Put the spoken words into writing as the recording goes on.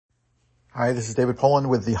Hi, this is David Poland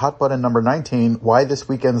with the hot button number 19, why this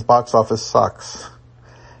weekend's box office sucks.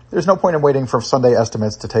 There's no point in waiting for Sunday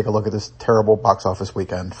estimates to take a look at this terrible box office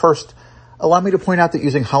weekend. First, allow me to point out that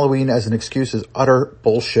using Halloween as an excuse is utter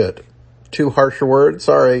bullshit. Too harsh a word?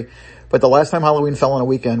 Sorry. But the last time Halloween fell on a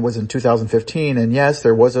weekend was in 2015, and yes,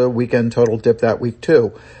 there was a weekend total dip that week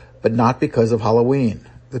too, but not because of Halloween.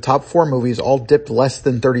 The top 4 movies all dipped less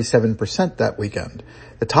than 37% that weekend.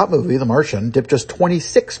 The top movie, The Martian, dipped just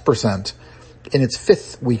 26% in its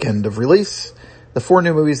 5th weekend of release. The 4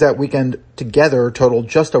 new movies that weekend together totaled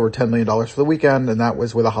just over $10 million for the weekend, and that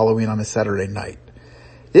was with a Halloween on a Saturday night.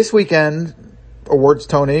 This weekend, awards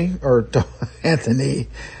Anthony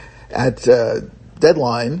at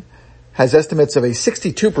Deadline has estimates of a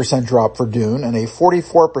 62% drop for Dune and a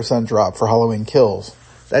 44% drop for Halloween Kills.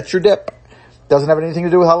 That's your dip. Doesn't have anything to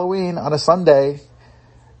do with Halloween on a Sunday.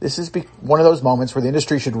 This is one of those moments where the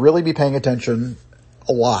industry should really be paying attention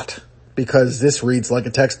a lot, because this reads like a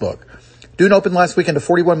textbook. Dune opened last weekend to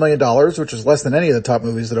 $41 million, which is less than any of the top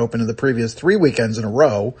movies that opened in the previous 3 weekends in a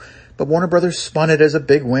row, but Warner Brothers spun it as a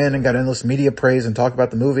big win and got endless media praise and talk about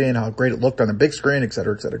the movie and how great it looked on a big screen,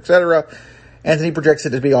 etc., etc., etc. Anthony projects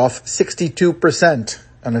it to be off 62%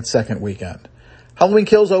 on its 2nd weekend. Halloween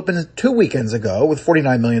Kills opened 2 weekends ago with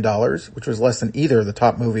 $49 million, which was less than either of the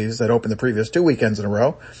top movies that opened the previous 2 weekends in a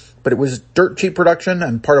row. But it was dirt cheap production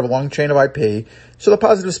and part of a long chain of IP, so the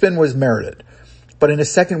positive spin was merited. But in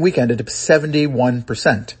its 2nd weekend, it dipped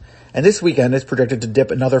 71%. And this weekend is projected to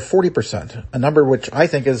dip another 40%, a number which I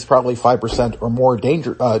think is probably 5% or more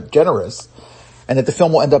generous, and that the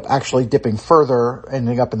film will end up actually dipping further,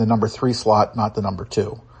 ending up in the number 3 slot, not the number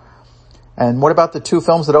 2. And what about the 2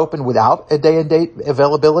 films that opened without a day-and-date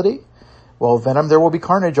availability? Well, Venom, There Will Be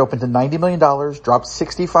Carnage opened to $90 million, dropped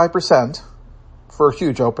 65% for a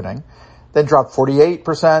huge opening, then dropped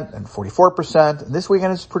 48% and 44%, and this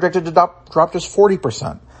weekend is projected to drop just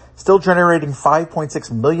 40%, still generating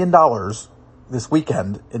 $5.6 million this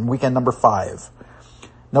weekend in weekend number 5.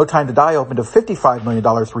 No Time to Die opened to $55 million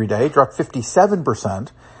 3-day, dropped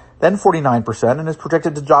 57%, then 49%, and is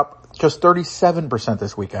projected to drop just 37%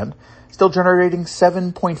 this weekend, still generating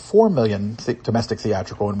 $7.4 million domestic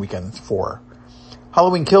theatrical in weekend 4.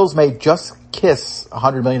 Halloween Kills may just kiss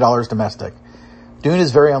 $100 million domestic. Dune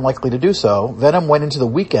is very unlikely to do so. Venom went into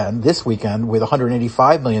this weekend, with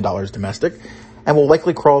 $185 million domestic, and will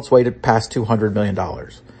likely crawl its way to past $200 million.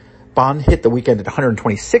 Bond hit the weekend at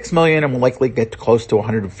 $126 million and will likely get close to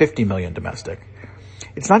 $150 million domestic.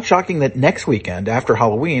 It's not shocking that next weekend, after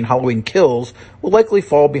Halloween, Halloween Kills will likely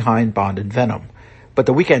fall behind Bond and Venom. But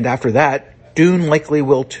the weekend after that, Dune likely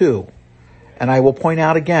will too. And I will point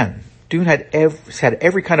out again, Dune had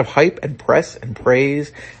every kind of hype and press and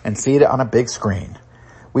praise, and see it on a big screen.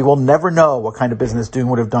 We will never know what kind of business Dune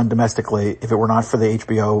would have done domestically if it were not for the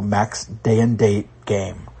HBO Max day and date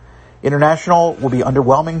game. International will be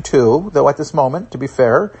underwhelming too, though at this moment, to be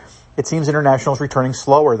fair, it seems international is returning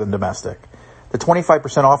slower than domestic. The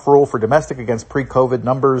 25% off rule for domestic against pre-COVID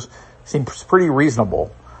numbers seems pretty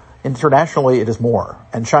reasonable. Internationally, it is more,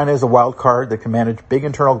 and China is a wild card that can manage big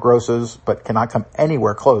internal grosses, but cannot come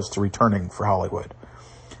anywhere close to returning for Hollywood.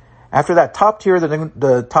 After that top tier,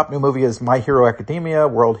 the top new movie is My Hero Academia,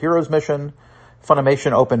 World Heroes Mission.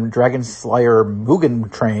 Funimation opened Dragon Slayer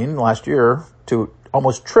Mugen Train last year to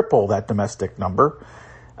almost triple that domestic number,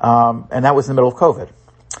 and that was in the middle of COVID.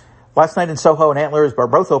 Last Night in Soho and Antlers are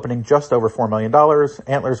both opening just over $4 million.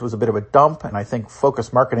 Antlers was a bit of a dump, and I think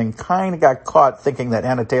Focus Marketing kind of got caught thinking that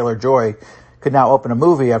Anna Taylor-Joy could now open a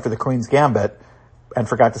movie after The Queen's Gambit and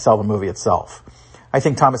forgot to sell the movie itself. I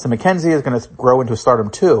think Thomas & Mackenzie is going to grow into stardom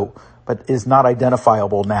too, but is not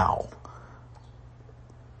identifiable now.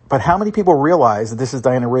 But how many people realize that this is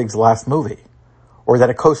Diana Rigg's last movie? Or that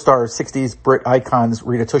it co-stars 60s Brit icons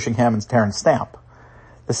Rita Tushingham and Terrence Stamp?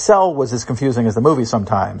 The Cell was as confusing as the movie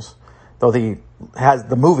sometimes, though the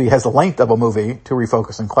movie has the length of a movie to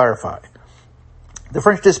refocus and clarify. The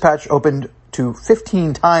French Dispatch opened to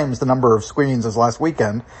 15 times the number of screenings as last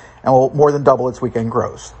weekend and will more than double its weekend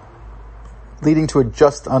gross, leading to a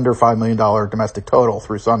just under $5 million domestic total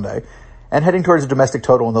through Sunday and heading towards a domestic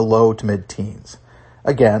total in the low to mid-teens.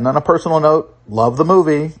 Again, on a personal note, love the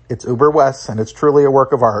movie. It's Uber West and it's truly a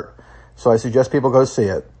work of art. So I suggest people go see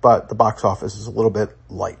it, but the box office is a little bit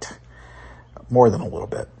light. More than a little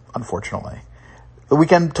bit, unfortunately. The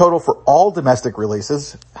weekend total for all domestic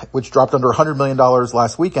releases, which dropped under $100 million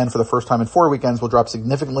last weekend for the first time in 4 weekends, will drop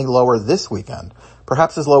significantly lower this weekend,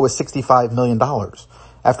 perhaps as low as $65 million,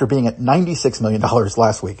 after being at $96 million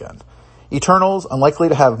last weekend. Eternals, unlikely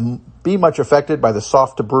to be much affected by the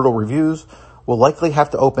soft to brutal reviews, will likely have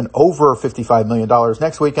to open over $55 million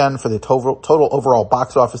next weekend for the total overall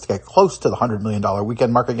box office to get close to the $100 million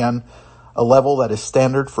weekend mark again, a level that is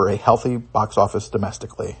standard for a healthy box office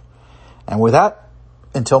domestically. And with that,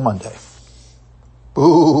 until Monday.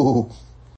 Boo!